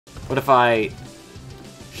What if I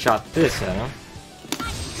shot this at him?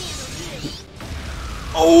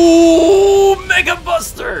 Oh, Mega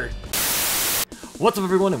Buster! What's up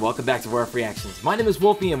everyone and welcome back to Werewoof Reactions. My name is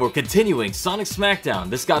Wolfie and we're continuing Sonic Smackdown.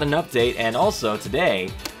 This got an update and also today,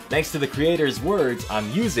 thanks to the creator's words, I'm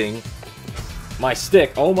using my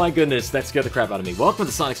stick. Oh my goodness, that scared the crap out of me. Welcome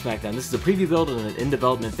to Sonic Smackdown. This is a preview build and an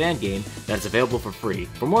in-development fan game that is available for free.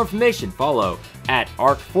 For more information, follow at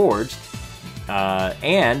ArcForged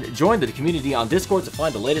and join the community on Discord to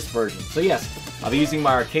find the latest version. So yes, I'll be using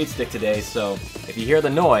my arcade stick today, so if you hear the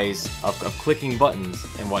noise of clicking buttons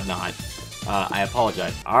and whatnot, I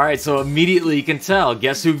apologize. Alright, so immediately you can tell,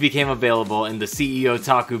 guess who became available in the CEO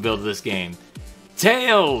Taku build of this game?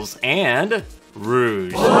 Tails and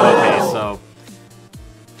Rouge. Okay, so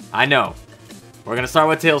I know. We're gonna start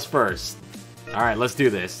with Tails first. Alright, let's do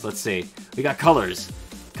this. Let's see. We got colors.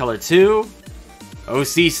 Color 2,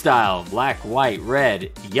 OC style, black, white,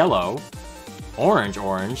 red, yellow, orange,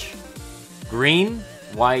 orange, green,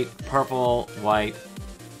 white, purple, white,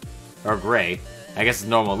 or gray. I guess it's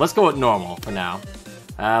normal. Let's go with normal for now.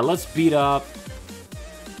 Let's beat up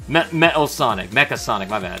Mecha Sonic,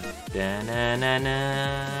 my bad.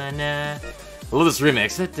 I love this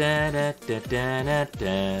remix.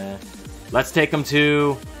 Let's take him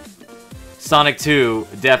to Sonic 2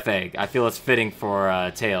 Death Egg. I feel it's fitting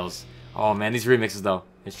for Tails. Oh man, these remixes though.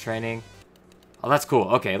 His training. Oh, that's cool.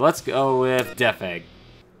 Okay, let's go with Death Egg.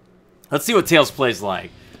 Let's see what Tails plays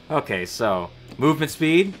like. Okay, so movement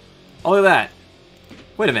speed. Oh, look at that.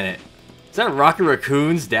 Wait a minute. Is that Rocket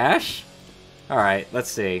Raccoon's dash? Alright,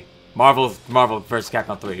 let's see. Marvel vs.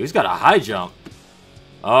 Capcom 3. Who's got a high jump?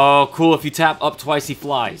 Oh, cool. If you tap up twice, he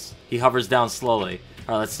flies. He hovers down slowly.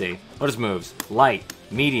 Alright, let's see. What is moves? Light,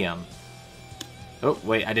 medium. Oh,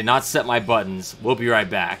 wait. I did not set my buttons. We'll be right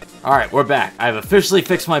back. Alright, we're back. I have officially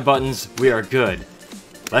fixed my buttons. We are good.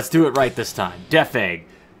 Let's do it right this time. Death Egg.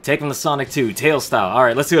 Take him to Sonic 2. Tails style.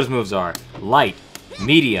 Alright, let's see what his moves are. Light,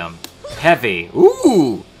 medium, heavy.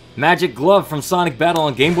 Ooh! Magic Glove from Sonic Battle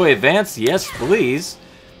on Game Boy Advance. Yes, please.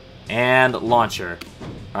 And Launcher.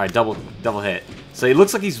 Alright, double hit. So he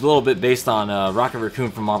looks like he's a little bit based on Rocket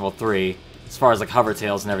Raccoon from Marvel 3. As far as like hover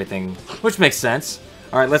tails and everything. Which makes sense.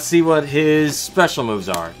 Alright, let's see what his special moves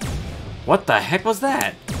are. What the heck was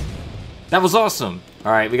that? That was awesome.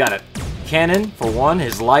 Alright, we got a cannon for one.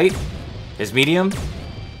 His light. His medium.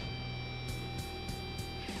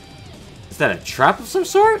 Is that a trap of some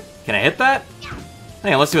sort? Can I hit that?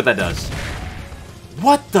 Hang on, let's see what that does.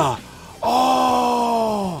 What the?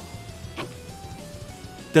 Oh!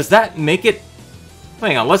 Does that make it?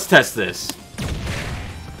 Hang on, let's test this.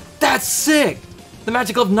 That's sick! The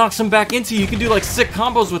Magic Glove knocks him back into you. You can do like sick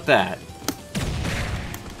combos with that.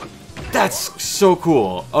 That's so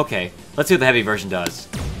cool. Okay, let's see what the heavy version does.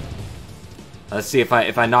 Let's see if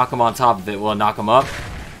I knock him on top of it, will it knock him up?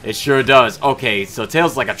 It sure does. Okay, so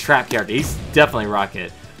Tails is like a trap character. He's definitely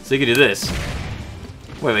Rocket. So you can do this.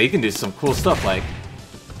 Wait, you can do some cool stuff like...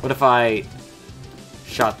 What if I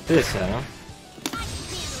shot this at him?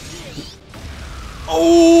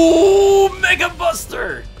 Oh, Mega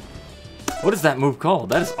Buster! What is that move called?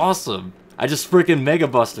 That is awesome. I just freaking Mega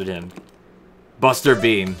Busted him. Buster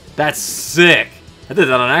Beam. That's sick. I did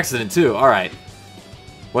that on accident too. Alright.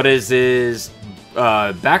 What is his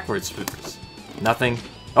backwards moves? Nothing.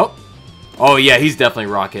 Oh. Oh yeah, he's definitely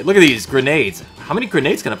Rocket. Look at these grenades. How many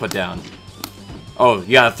grenades can I put down? Oh,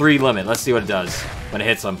 you got a 3 limit. Let's see what it does when it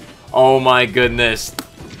hits him. Oh my goodness.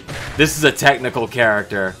 This is a technical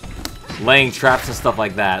character. Laying traps and stuff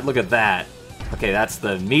like that. Look at that. Okay, that's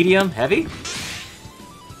the medium. Heavy?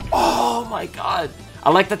 Oh my god. I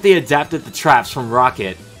like that they adapted the traps from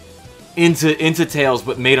Rocket into Tails,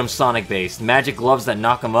 but made them Sonic-based. Magic gloves that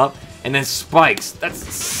knock him up, and then spikes.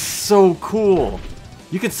 That's so cool.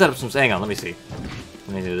 You can set up some... Hang on, let me see.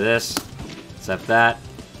 Let me do this. Set that.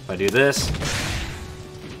 If I do this...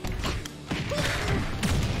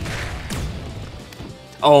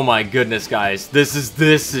 Oh my goodness, guys. This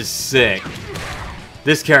is sick.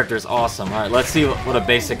 This character is awesome. Alright, let's see what a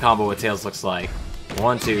basic combo with Tails looks like.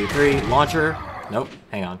 1, 2, 3, launcher. Nope,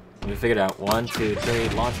 hang on. Let me figure it out. 1, 2, 3,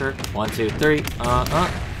 launcher. 1, 2, 3.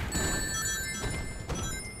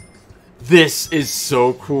 This is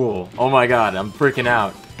so cool. Oh my god, I'm freaking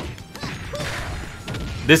out.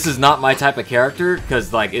 This is not my type of character,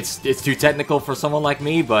 because like it's too technical for someone like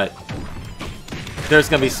me, but there's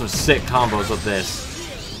gonna be some sick combos with this.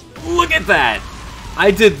 Look at that! I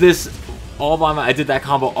did this all by I did that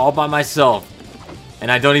combo all by myself.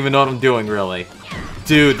 And I don't even know what I'm doing, really.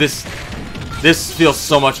 Dude, this feels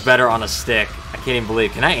so much better on a stick. I can't even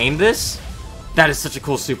believe. Can I aim this? That is such a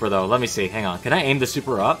cool super, though. Let me see. Hang on. Can I aim the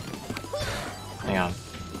super up? Hang on.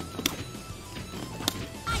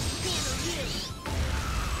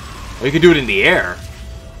 Oh, you can do it in the air.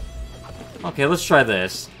 Okay, let's try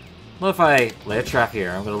this. What if I lay a trap here?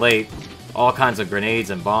 I'm gonna lay all kinds of grenades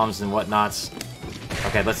and bombs and whatnots.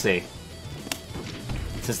 Okay, let's see.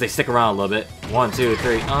 Since they stick around a little bit. 1, 2,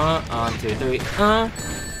 3, 1, 2, 3, Oh,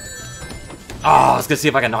 I was gonna see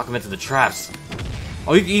if I can knock them into the traps.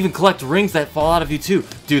 Oh, you can even collect rings that fall out of you too.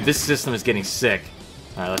 Dude, this system is getting sick.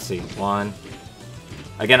 Alright, let's see. 1.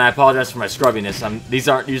 Again, I apologize for my scrubbiness. These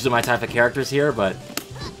aren't usually my type of characters here, but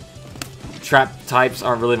trap types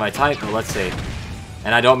aren't really my type, but let's see.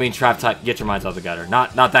 And I don't mean trap type, get your minds out of the gutter.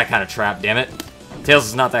 Not that kind of trap, damn it. Tails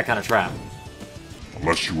is not that kind of trap.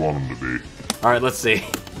 Unless you want him to be. Alright, let's see.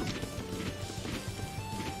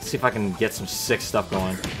 Let's see if I can get some sick stuff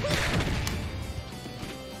going.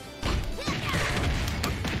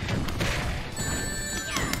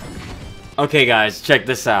 Okay guys, check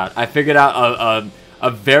this out. I figured out a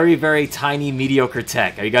very, very tiny mediocre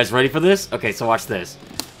tech. Are you guys ready for this? Okay, so watch this.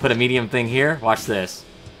 Put a medium thing here. Watch this.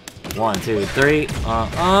 1, 2, 3.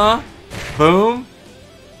 Boom.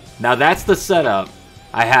 Now that's the setup.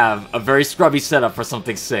 I have a very scrubby setup for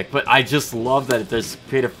something sick, but I just love that there's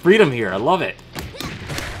creative freedom here. I love it.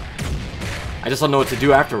 I just don't know what to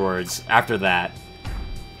do afterwards, after that.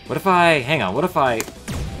 What if I... Hang on, what if I...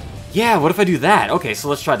 Yeah, what if I do that? Okay, so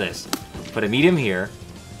let's try this. Put a medium here.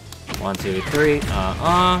 1, 2, 3.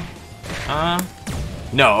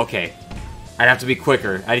 No, okay. I'd have to be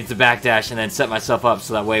quicker. I need to backdash and then set myself up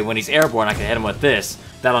so that way when he's airborne I can hit him with this.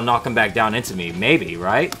 That'll knock him back down into me. Maybe,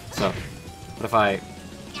 right? So, what if I...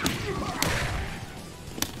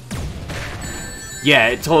 Yeah,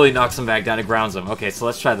 it totally knocks him back down. It grounds him. Okay, so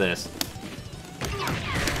let's try this.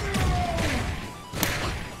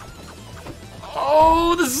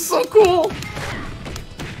 Oh, this is so cool!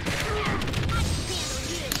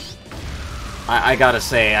 I gotta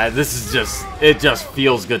say, this is just... It just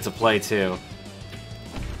feels good to play, too.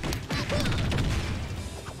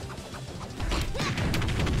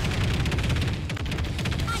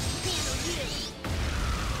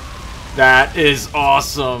 That is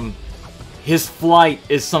awesome! His flight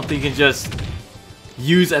is something you can just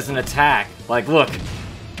use as an attack. Like, look.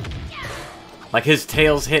 Like, his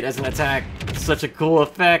tails hit as an attack. It's such a cool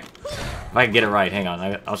effect. If I can get it right, hang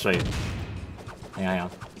on. I'll show you. Hang on.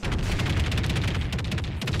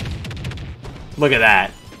 Look at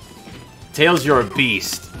that. Tails, you're a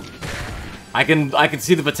beast. I can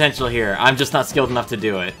see the potential here. I'm just not skilled enough to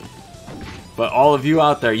do it. But all of you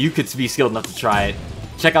out there, you could be skilled enough to try it.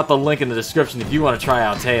 Check out the link in the description if you want to try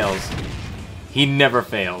out Tails. He never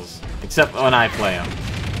fails. Except when I play him.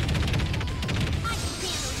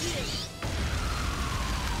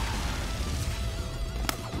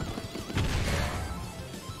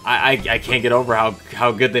 I can't get over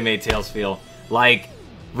how good they made Tails feel. Like,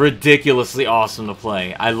 ridiculously awesome to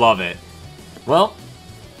play. I love it. Well,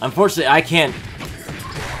 unfortunately, I can't...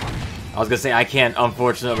 I was gonna say I can't,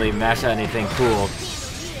 unfortunately, mash out anything cool.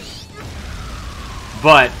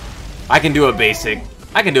 But, I can do a basic.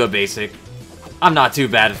 I can do a basic. I'm not too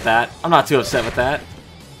bad at that. I'm not too upset with that.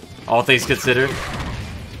 All things considered.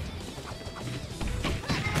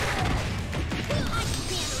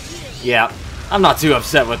 Yeah, I'm not too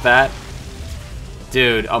upset with that.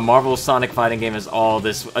 Dude, a Marvel Sonic fighting game is all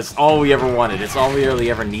this. It's all we ever wanted. It's all we really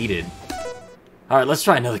ever needed. Alright, let's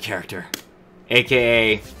try another character.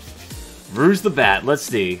 AKA Rouge the Bat. Let's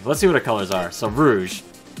see. Let's see what our colors are. So, Rouge.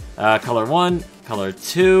 Color 1, color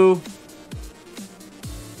 2.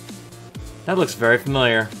 That looks very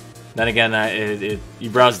familiar. Then again, you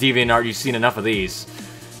browse DeviantArt, you've seen enough of these.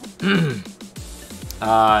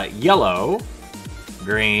 Yellow.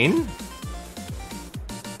 Green.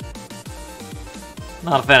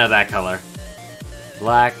 Not a fan of that color.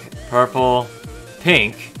 Black, purple,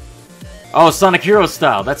 pink. Oh, Sonic Hero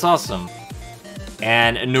style. That's awesome.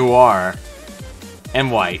 And noir.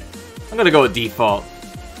 And white. I'm gonna go with default.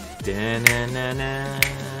 I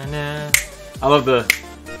love the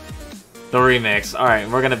remix. Alright,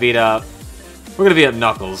 we're gonna beat up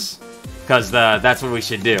Knuckles. Because that's what we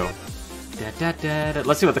should do.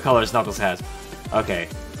 Let's see what the colors Knuckles has. Okay.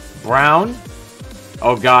 Brown.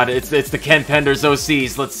 Oh god, it's the Ken Penders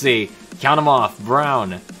OCs. Let's see. Count them off.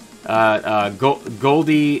 Brown.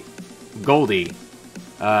 Goldie. Greeny.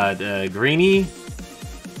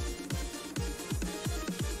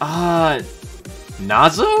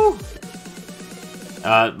 Nazo?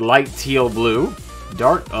 Light teal blue.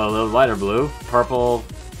 Dark, a little lighter blue. Purple.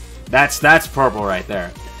 That's purple right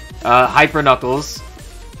there. Hyper Knuckles.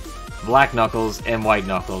 Black Knuckles and White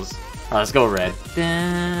Knuckles. Alright, let's go red.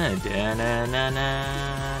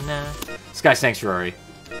 Sky Sanctuary.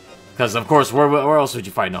 Because, of course, where else would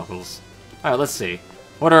you fight Knuckles? Alright, let's see.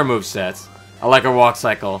 What are our movesets? I like our walk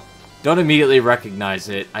cycle. Don't immediately recognize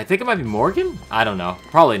it. I think it might be Morgan? I don't know.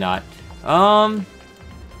 Probably not.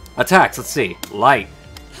 Attacks, let's see. Light.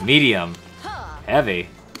 Medium. Heavy.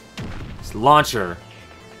 Launcher.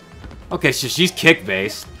 Okay, so she's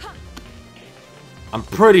kick-based. I'm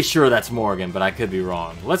pretty sure that's Morgan, but I could be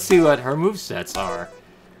wrong. Let's see what her movesets are.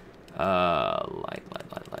 Light.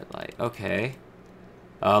 Okay.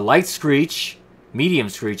 Light Screech. Medium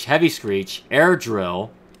Screech. Heavy Screech. Air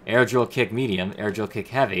Drill. Air Drill kick medium. Air Drill kick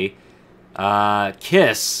heavy.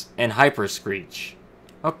 Kiss. And Hyper Screech.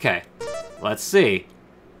 Okay. Let's see.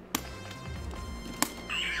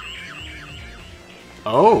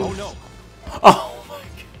 Oh. Oh no. Oh my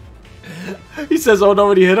god. He says, oh no,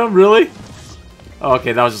 when he hit him? Really? Oh,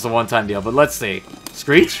 okay, that was just a one-time deal, but let's see.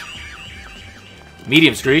 Screech?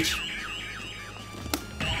 Medium Screech?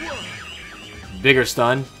 Bigger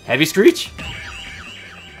stun. Heavy Screech?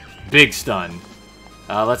 Big stun.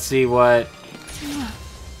 Let's see what...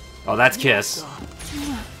 Oh, that's Kiss.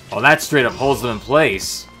 Oh, that straight up holds them in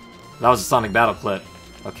place. That was a Sonic Battle clip.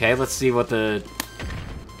 Okay, let's see what the...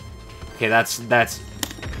 Okay, that's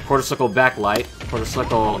quarter circle back light, quarter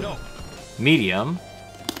circle medium,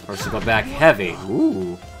 quarter circle back heavy.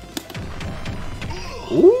 Ooh.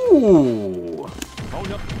 Ooh.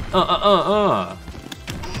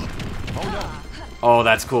 Oh,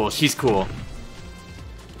 that's cool. She's cool.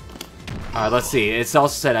 Alright, let's see. It's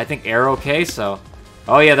also said, I think, air okay, so...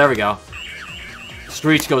 Oh, yeah, there we go.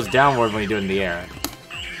 Screech goes downward when you do it in the air.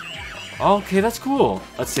 Okay, that's cool.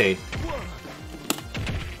 Let's see.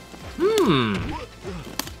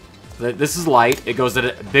 This is light. It goes at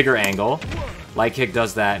a bigger angle. Light kick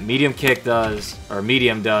does that. Medium kick does... Or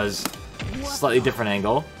medium does... Slightly different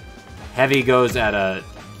angle. Heavy goes at a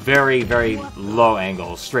very, very low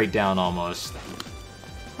angle. Straight down, almost.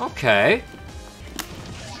 Okay.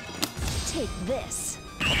 Take this.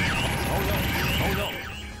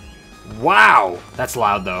 Wow! That's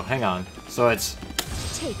loud, though. Hang on. So it's...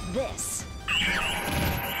 Take this.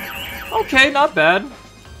 Okay, not bad.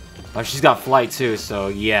 Oh, she's got flight, too, so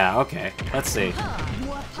yeah, okay. Let's see.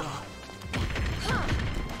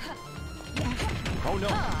 Oh no.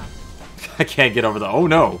 I can't get over the... Oh,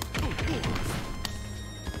 no!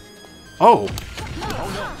 Oh!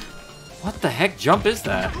 Oh no. What the heck jump is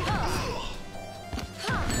that?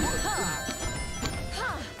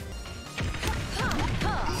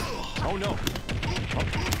 Oh no.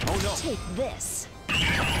 Oh no. Take this.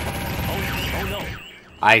 Oh no.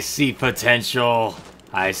 I see potential.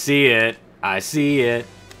 I see it. I see it.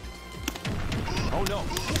 Oh no.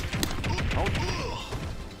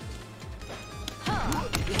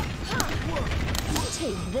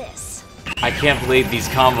 Take this. I can't believe these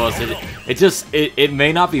combos. It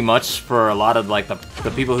may not be much for a lot of like the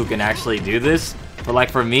people who can actually do this, but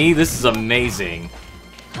like for me, this is amazing.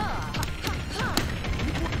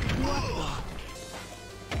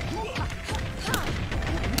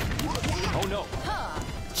 Oh no.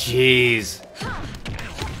 Jeez.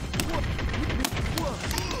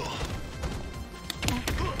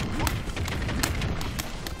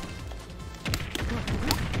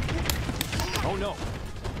 Oh no.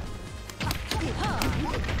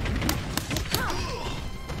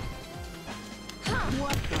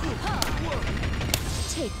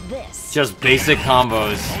 Take this. Just basic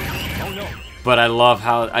combos. Oh no. But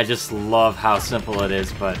I just love how simple it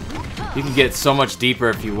is, but you can get so much deeper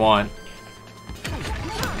if you want.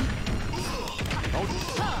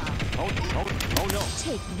 Oh no.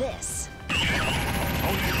 Take this.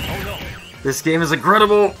 Oh no. This game is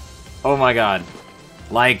incredible! Oh my god.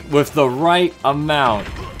 Like, with the right amount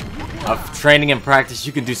of training and practice,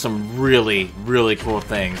 you can do some really, really cool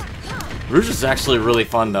things. Rouge is actually really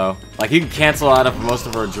fun, though. Like, you can cancel out of most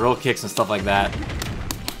of her drill kicks and stuff like that.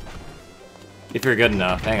 If you're good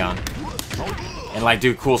enough. Hang on. And, like,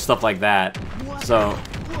 do cool stuff like that. So...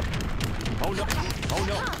 Oh no. Oh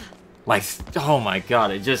no. Like, oh my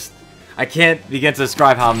god, it just... I can't begin to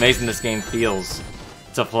describe how amazing this game feels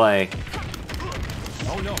to play.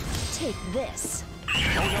 Oh no. Take this.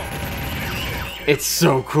 Oh no. It's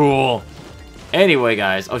so cool. Anyway,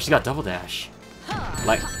 guys. Oh, she got double dash.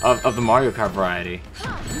 Like, of the Mario Kart variety.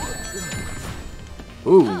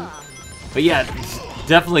 Ooh. But yeah,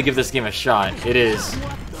 definitely give this game a shot. It is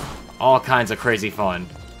all kinds of crazy fun.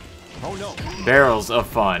 Oh no. Barrels of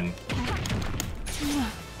fun.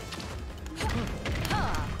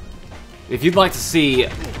 If you'd like to see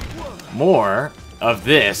more of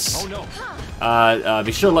this, Oh no.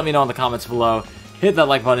 be sure to let me know in the comments below. Hit that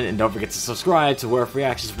like button and don't forget to subscribe to Werewoof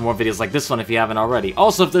Reactions for more videos like this one if you haven't already.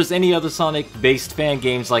 Also, if there's any other Sonic-based fan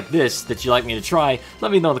games like this that you'd like me to try,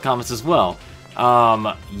 let me know in the comments as well.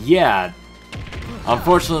 Yeah.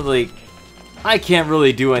 Unfortunately, I can't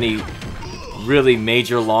really do any really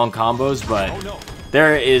major long combos, but Oh no.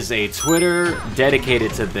 there is a Twitter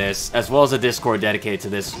dedicated to this, as well as a Discord dedicated to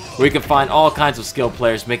this, where you can find all kinds of skilled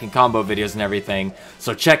players making combo videos and everything.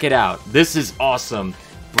 So check it out. This is awesome.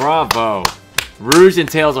 Bravo. Rouge and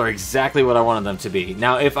Tails are exactly what I wanted them to be.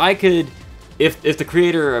 Now, if I could... If the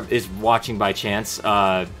creator is watching by chance,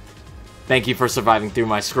 thank you for surviving through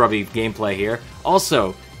my scrubby gameplay here.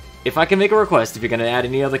 Also, if I can make a request, if you're going to add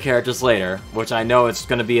any other characters later, which I know it's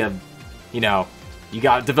going to be a... You know, you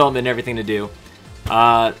got development and everything to do.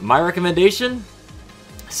 My recommendation?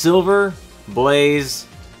 Silver, Blaze...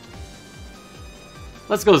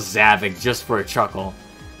 Let's go Zavik just for a chuckle.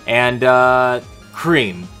 And,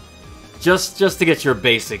 Cream. Just to get your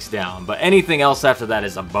basics down, but anything else after that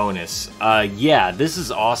is a bonus. Yeah, this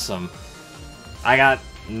is awesome. I got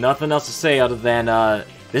nothing else to say other than,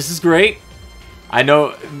 this is great. I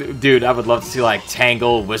know, dude, I would love to see, like,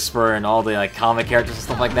 Tangle, Whisper, and all the, like, comic characters and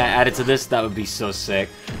stuff like that added to this. That would be so sick.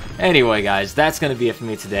 Anyway, guys, that's gonna be it for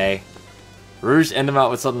me today. Rouge, end them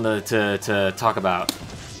out with something to talk about.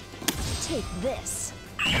 Take this.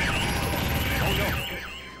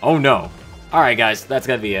 Oh, no. Alright, guys, that's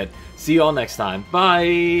gonna be it. See you all next time.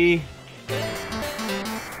 Bye!